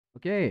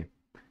Okay,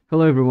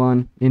 hello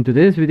everyone. In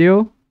today's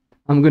video,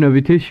 I'm gonna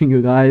be teaching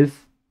you guys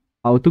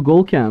how to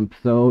goal camp.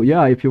 So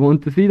yeah, if you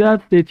want to see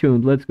that, stay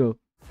tuned. Let's go.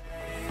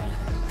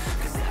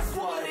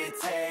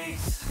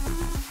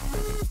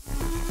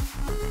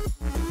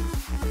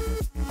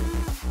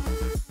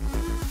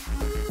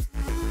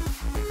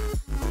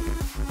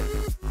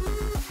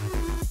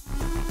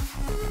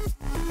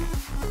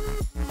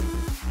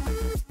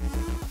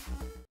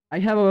 I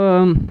have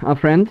a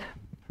friend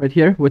right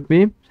here with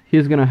me.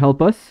 He's gonna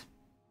help us.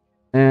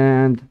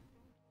 And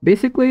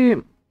basically,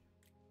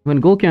 when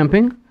goal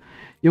camping,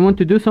 you want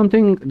to do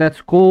something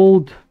that's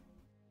called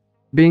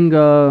being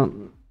a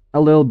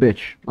little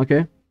bitch.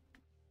 Okay.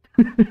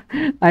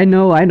 I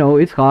know,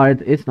 it's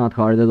hard. It's not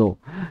hard at all.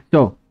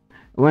 So,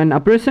 when a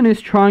person is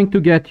trying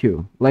to get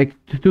you, like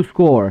to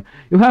score,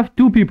 you have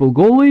two people,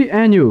 goalie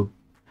and you.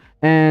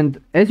 And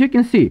as you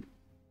can see,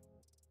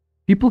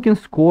 people can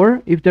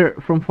score if they're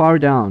from far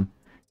down.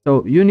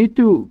 So you need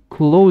to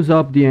close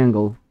up the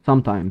angle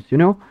sometimes, you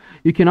know?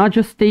 You cannot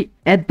just stay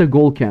at the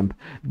goal camp.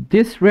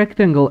 This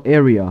rectangle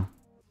area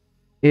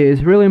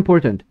is really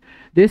important.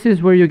 This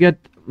is where you get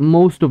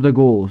most of the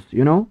goals,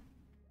 you know?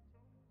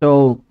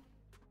 So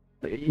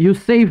you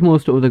save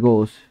most of the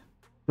goals.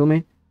 Feel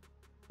me?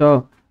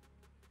 So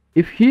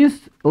if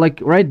he's like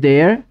right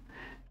there,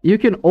 you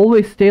can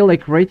always stay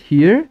like right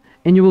here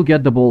and you will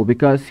get the ball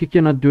because he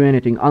cannot do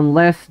anything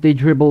unless they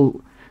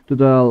dribble to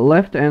the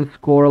left and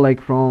score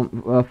like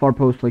from far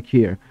post like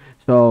here.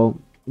 So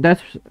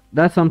that's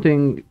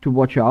something to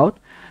watch out.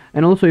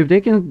 And also if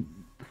they can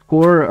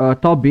score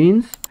top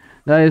beans,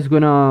 that is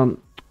gonna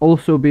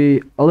also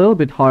be a little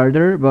bit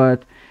harder.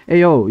 But hey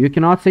yo, you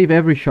cannot save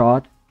every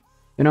shot.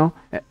 You know,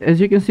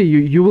 as you can see,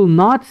 you will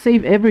not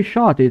save every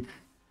shot.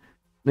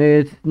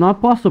 It's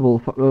not possible,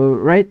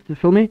 right?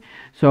 Feel me?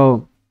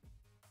 So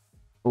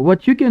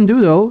what you can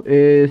do though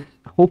is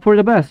hope for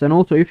the best. And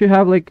also if you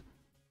have like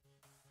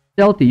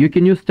stealthy, you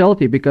can use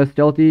stealthy because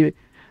stealthy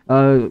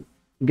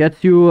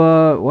gets you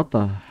what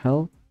the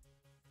hell?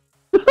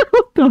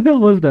 What the hell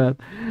was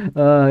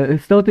that?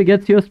 Stealthy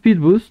gets you a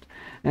speed boost,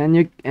 and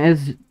you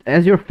as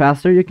you're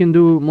faster, you can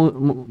do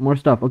more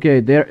stuff.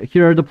 Okay,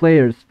 here are the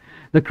players,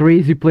 the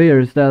crazy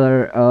players that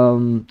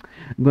are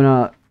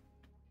gonna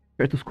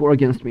try to score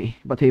against me,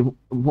 but they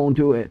won't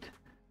do it.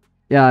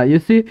 Yeah, you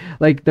see,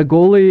 like the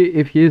goalie,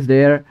 if he is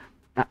there,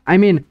 I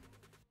mean,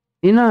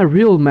 in a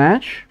real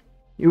match,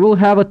 you will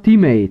have a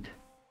teammate.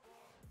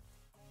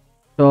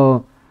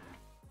 So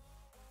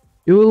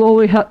you will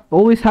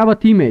always have a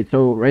teammate.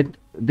 So right,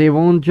 they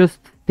won't just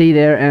stay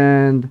there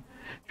and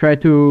try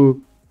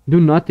to do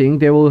nothing.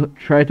 They will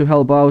try to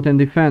help out and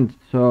defend.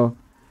 So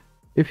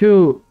if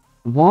you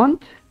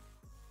want,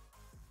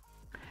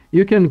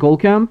 you can goal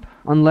camp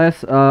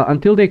unless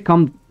until they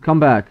come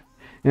back.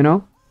 You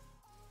know,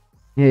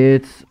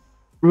 it's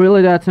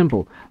really that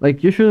simple.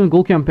 Like you shouldn't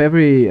goal camp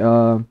every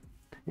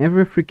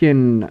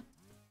freaking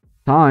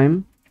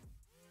time.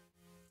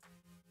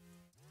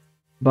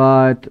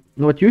 But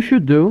what you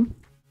should do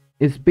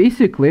is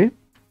basically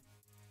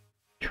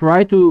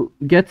try to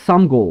get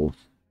some goals.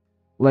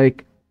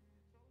 Like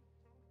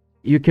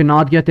you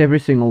cannot get every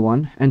single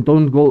one, and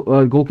don't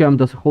goal camp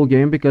the whole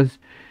game because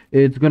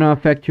it's gonna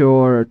affect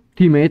your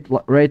teammate,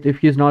 right? If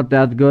he's not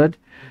that good,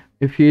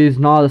 if he's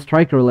not a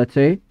striker, let's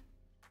say,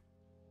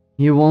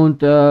 you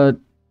won't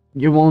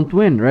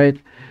win,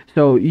 right?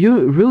 So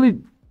you really,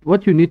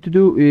 what you need to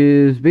do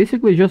is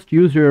basically just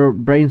use your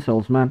brain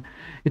cells, man.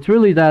 It's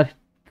really that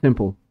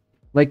simple.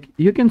 Like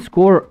you can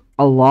score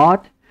a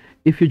lot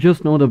if you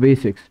just know the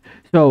basics.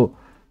 So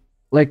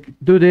like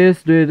do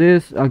this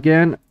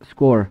again,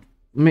 score.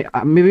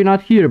 Maybe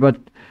not here, but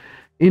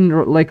in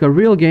like a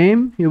real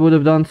game you would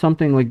have done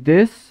something like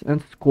this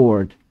and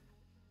scored.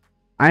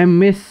 I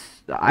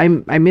miss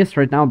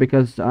right now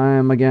because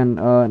I'm again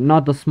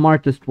not the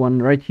smartest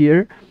one right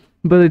here,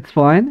 but it's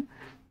fine.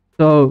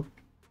 So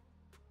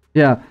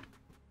yeah,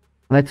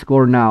 let's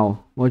score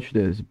now. Watch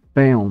this.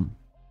 Bam.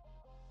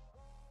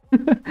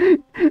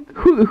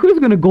 Who's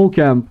gonna goal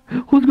camp?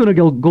 Who's gonna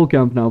goal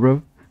camp now,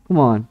 bro? Come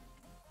on.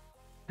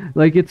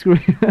 Like it's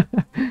great.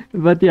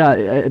 But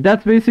yeah,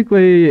 that's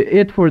basically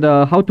it for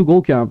the how to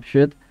goal camp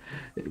shit,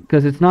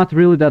 because it's not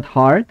really that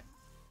hard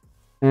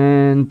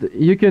and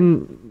you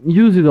can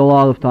use it a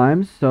lot of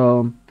times.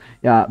 So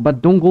yeah,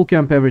 but don't goal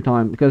camp every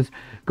time because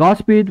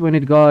Godspeed, when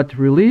it got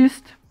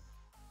released,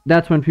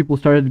 that's when people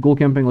started goal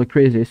camping like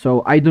crazy.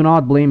 So I do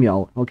not blame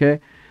y'all, okay?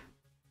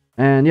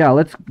 And yeah,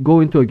 let's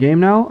go into a game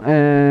now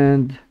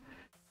and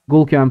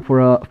goal camp for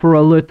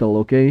a little,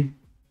 okay?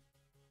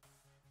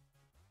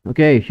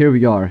 Okay, here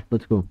we are.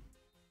 Let's go.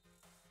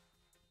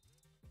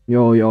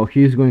 Yo,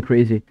 he's going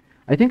crazy.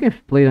 I think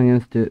I've played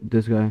against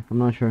this guy. I'm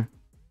not sure.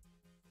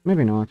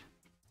 Maybe not.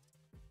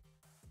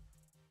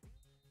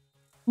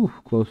 Ooh,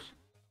 close.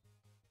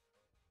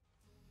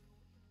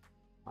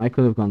 I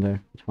could have gone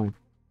there. It's fine.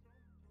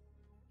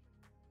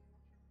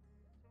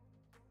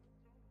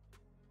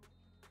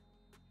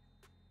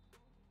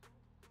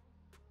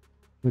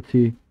 Let's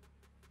see.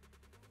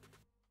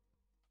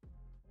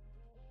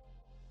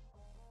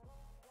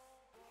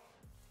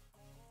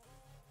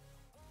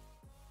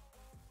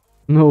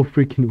 No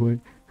freaking way.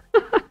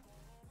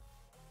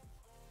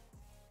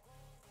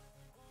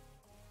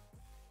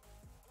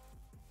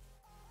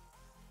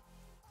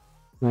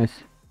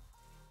 Nice.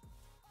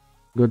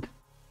 Good.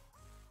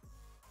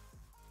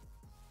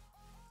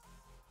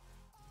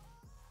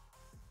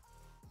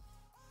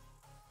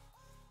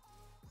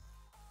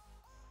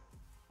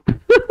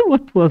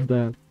 What was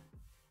that?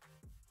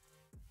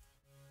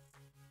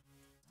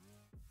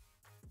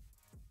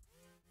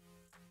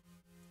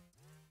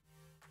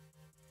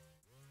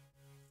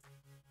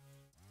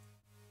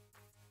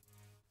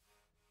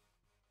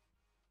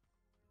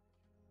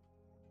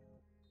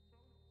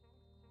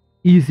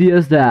 Easy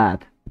as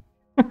that.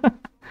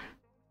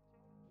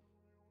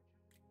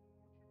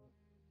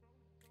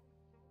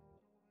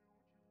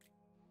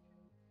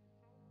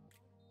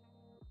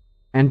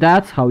 And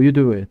that's how you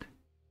do it.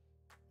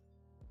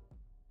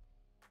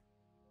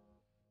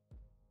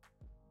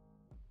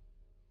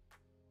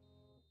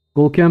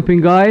 Goal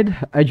camping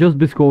guide? I just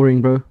be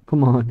scoring, bro.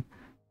 Come on.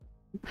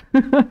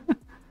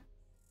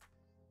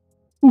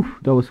 Oof,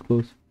 that was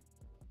close.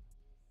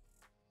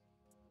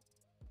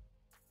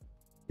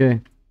 Okay.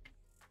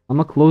 I'm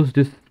gonna close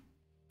this.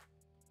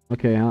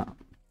 Okay,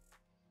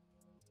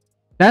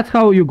 that's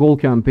how you goal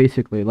camp,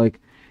 basically. Like,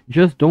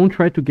 just don't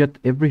try to get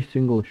every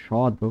single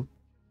shot, bro.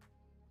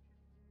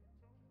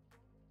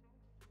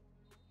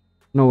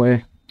 No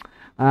way.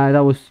 That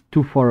was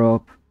too far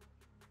up.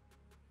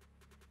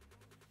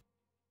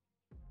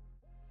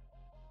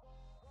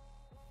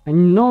 I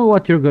know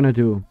what you're gonna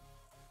do.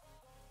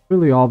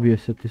 Really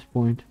obvious at this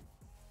point.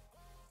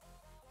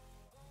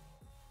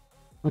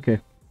 Okay.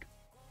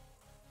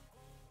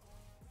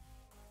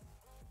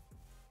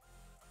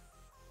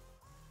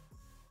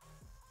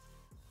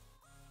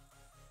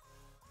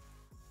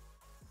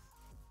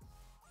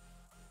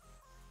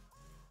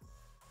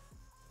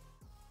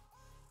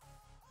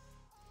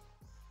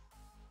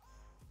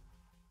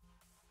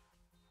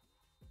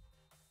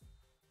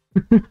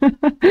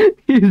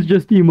 He's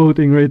just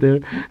emoting right there.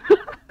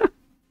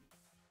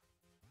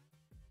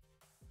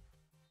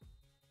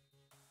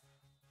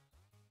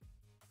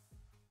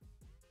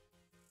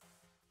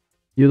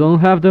 You don't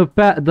have the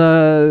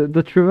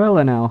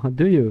Trivella now,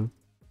 do you?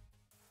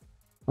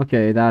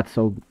 Okay, that's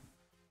so.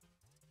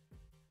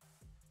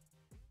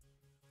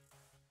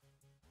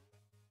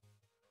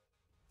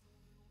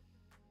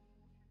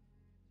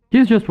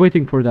 He's just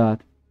waiting for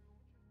that.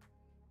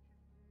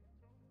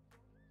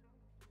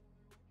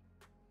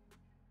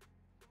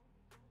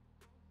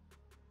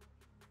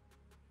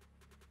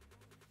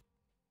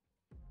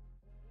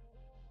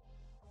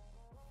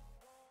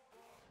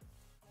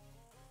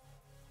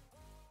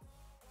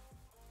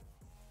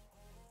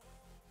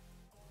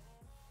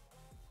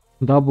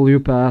 W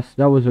pass.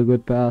 That was a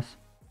good pass.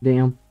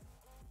 Damn.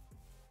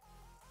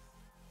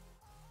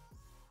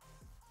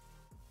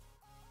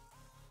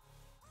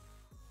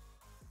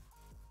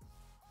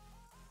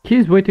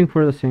 He's waiting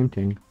for the same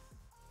thing.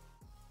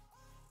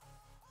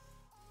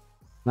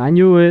 I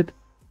knew it.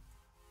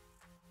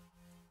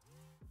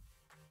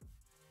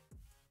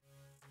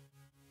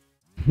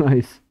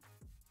 Nice.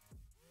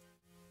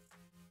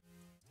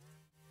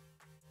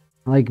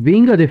 Like,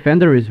 being a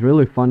defender is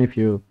really fun if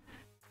you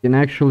can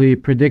actually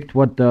predict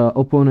what the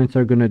opponents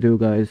are gonna do,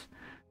 guys.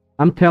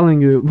 I'm telling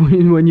you,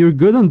 when you're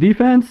good on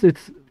defense,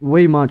 it's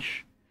way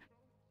much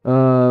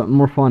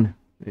more fun.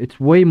 It's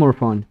way more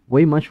fun.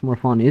 Way much more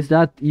fun. Is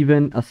that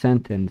even a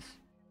sentence?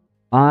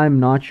 I'm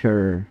not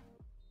sure.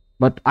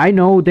 But I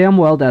know damn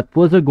well that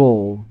was a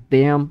goal.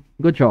 Damn,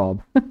 good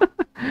job.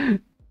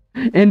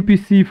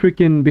 NPC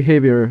freaking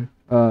behavior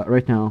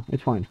right now.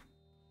 It's fine.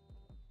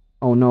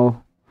 Oh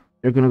no.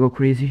 They're gonna go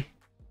crazy.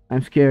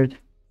 I'm scared.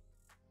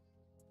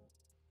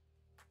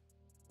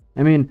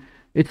 I mean,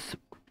 it's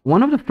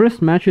one of the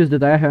first matches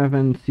that I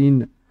haven't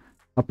seen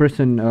a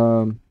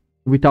person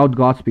without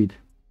Godspeed.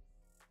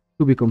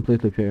 To be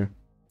completely fair.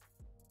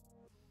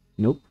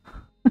 Nope.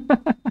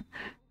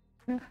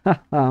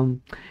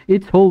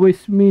 It's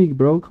always me,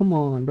 bro. Come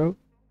on, bro.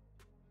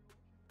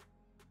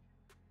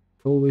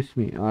 Always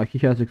me. He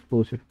has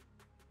explosive.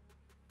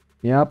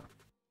 Yep.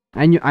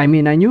 I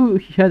knew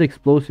he had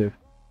explosive.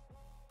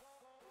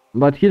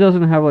 But he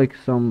doesn't have like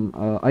some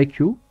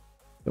IQ.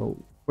 So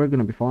we're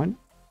gonna be fine.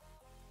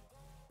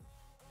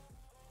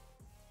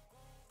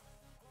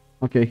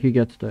 Okay, he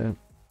gets the...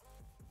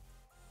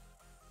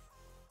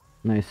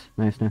 Nice.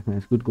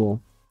 Good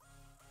goal.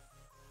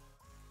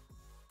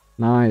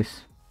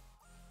 Nice.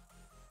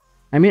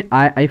 I mean,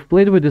 I've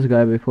played with this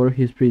guy before.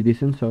 He's pretty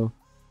decent, so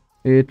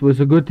it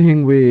was a good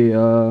thing we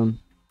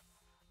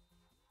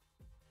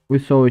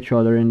saw each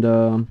other in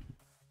the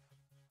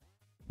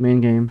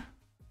main game.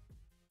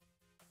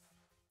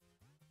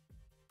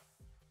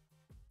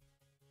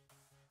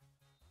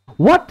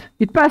 What?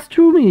 It passed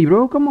through me,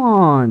 bro. Come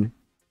on.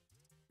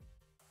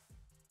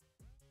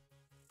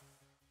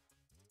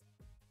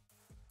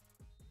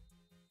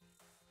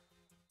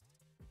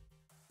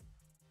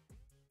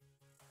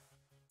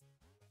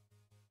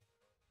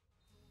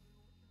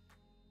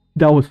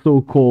 That was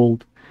so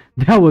cold.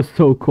 That was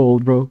so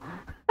cold, bro.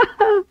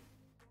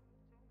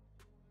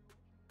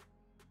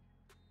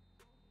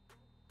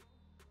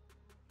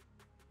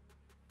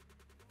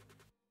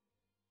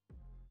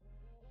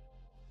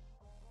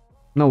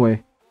 No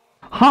way.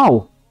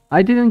 How?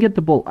 I didn't get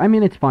the ball. I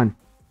mean, it's fine.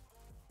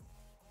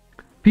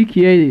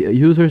 PKA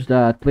users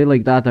that play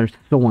like that are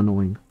so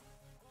annoying.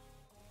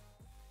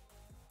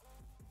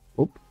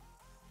 Oh.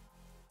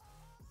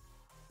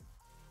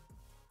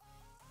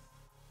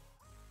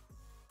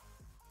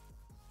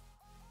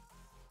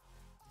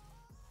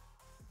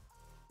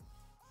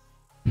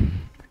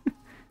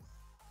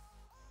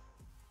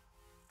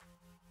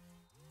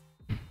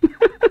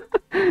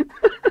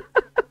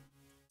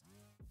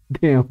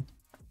 Damn.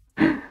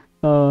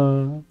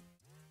 Uh.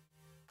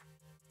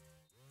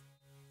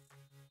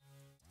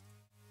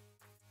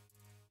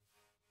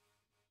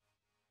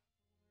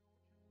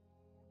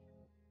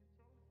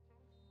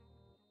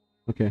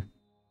 Okay.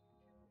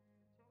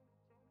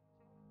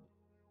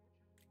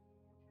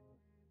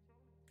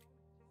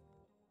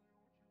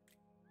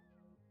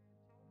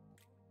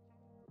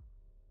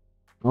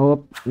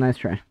 Oh, nice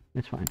try.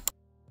 It's fine.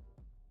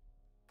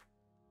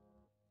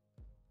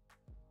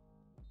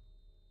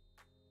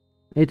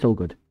 It's all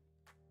good.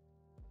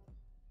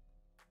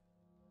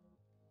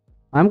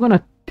 I'm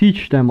gonna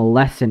teach them a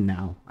lesson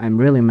now. I'm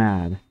really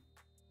mad.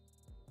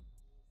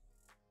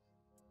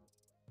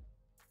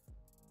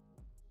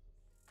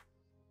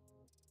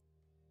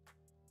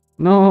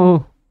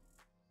 No.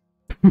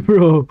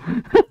 Bro.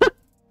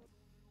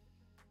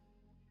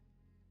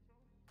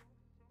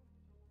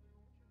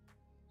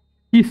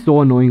 He's so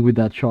annoying with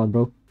that shot,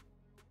 bro.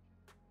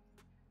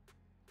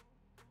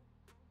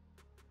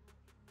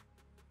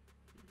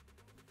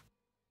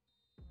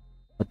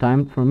 A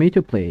time for me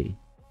to play.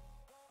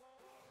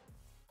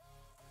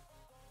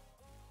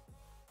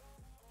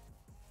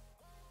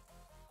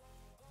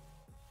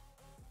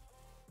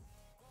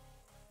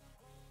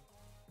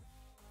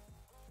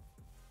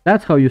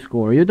 That's how you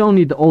score. You don't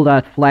need all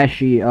that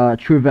flashy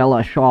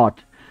Trivella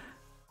shot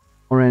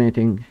or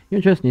anything. You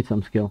just need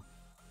some skill.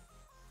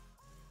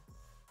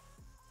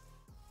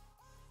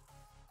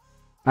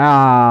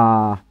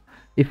 Ah,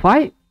 if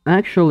I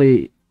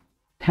actually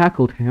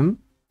tackled him,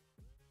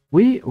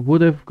 we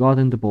would have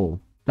gotten the ball.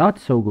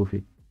 That's so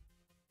goofy.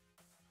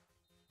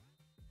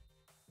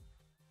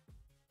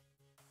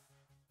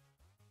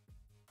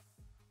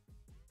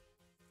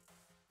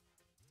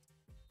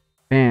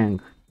 Bang.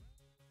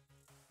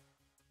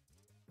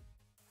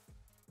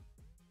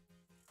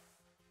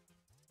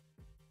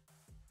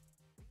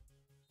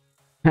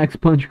 Max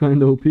punch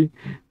kinda OP.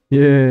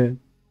 Yeah.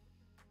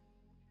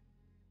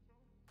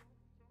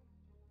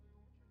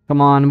 Come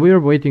on, we're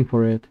waiting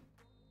for it.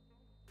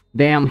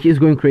 Damn, he's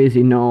going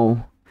crazy.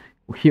 No.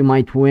 He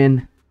might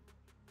win.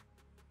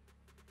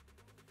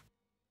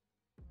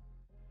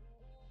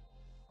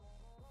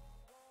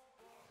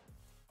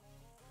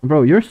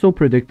 Bro, you're so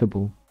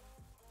predictable.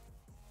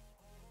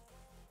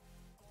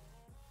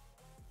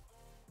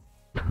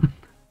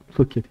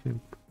 Look at him.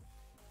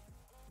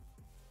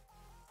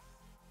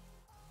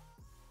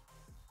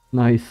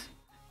 Nice.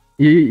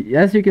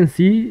 As you can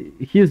see,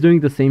 he is doing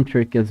the same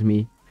trick as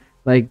me.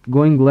 Like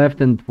going left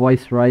and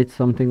twice right,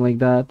 something like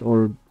that,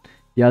 or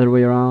the other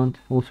way around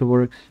also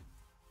works.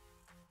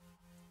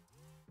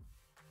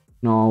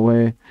 No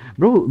way.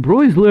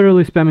 Bro is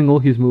literally spamming all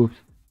his moves.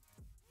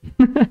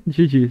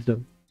 GG's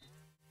though.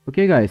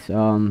 Okay guys,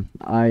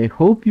 I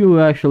hope you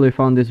actually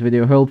found this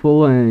video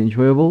helpful and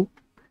enjoyable.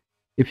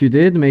 If you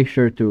did, make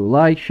sure to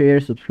like, share,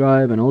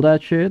 subscribe and all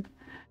that shit.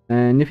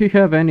 And if you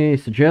have any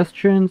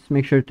suggestions,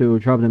 make sure to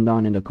drop them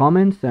down in the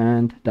comments,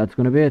 and that's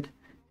gonna be it.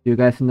 See you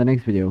guys in the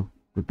next video.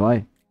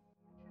 Goodbye.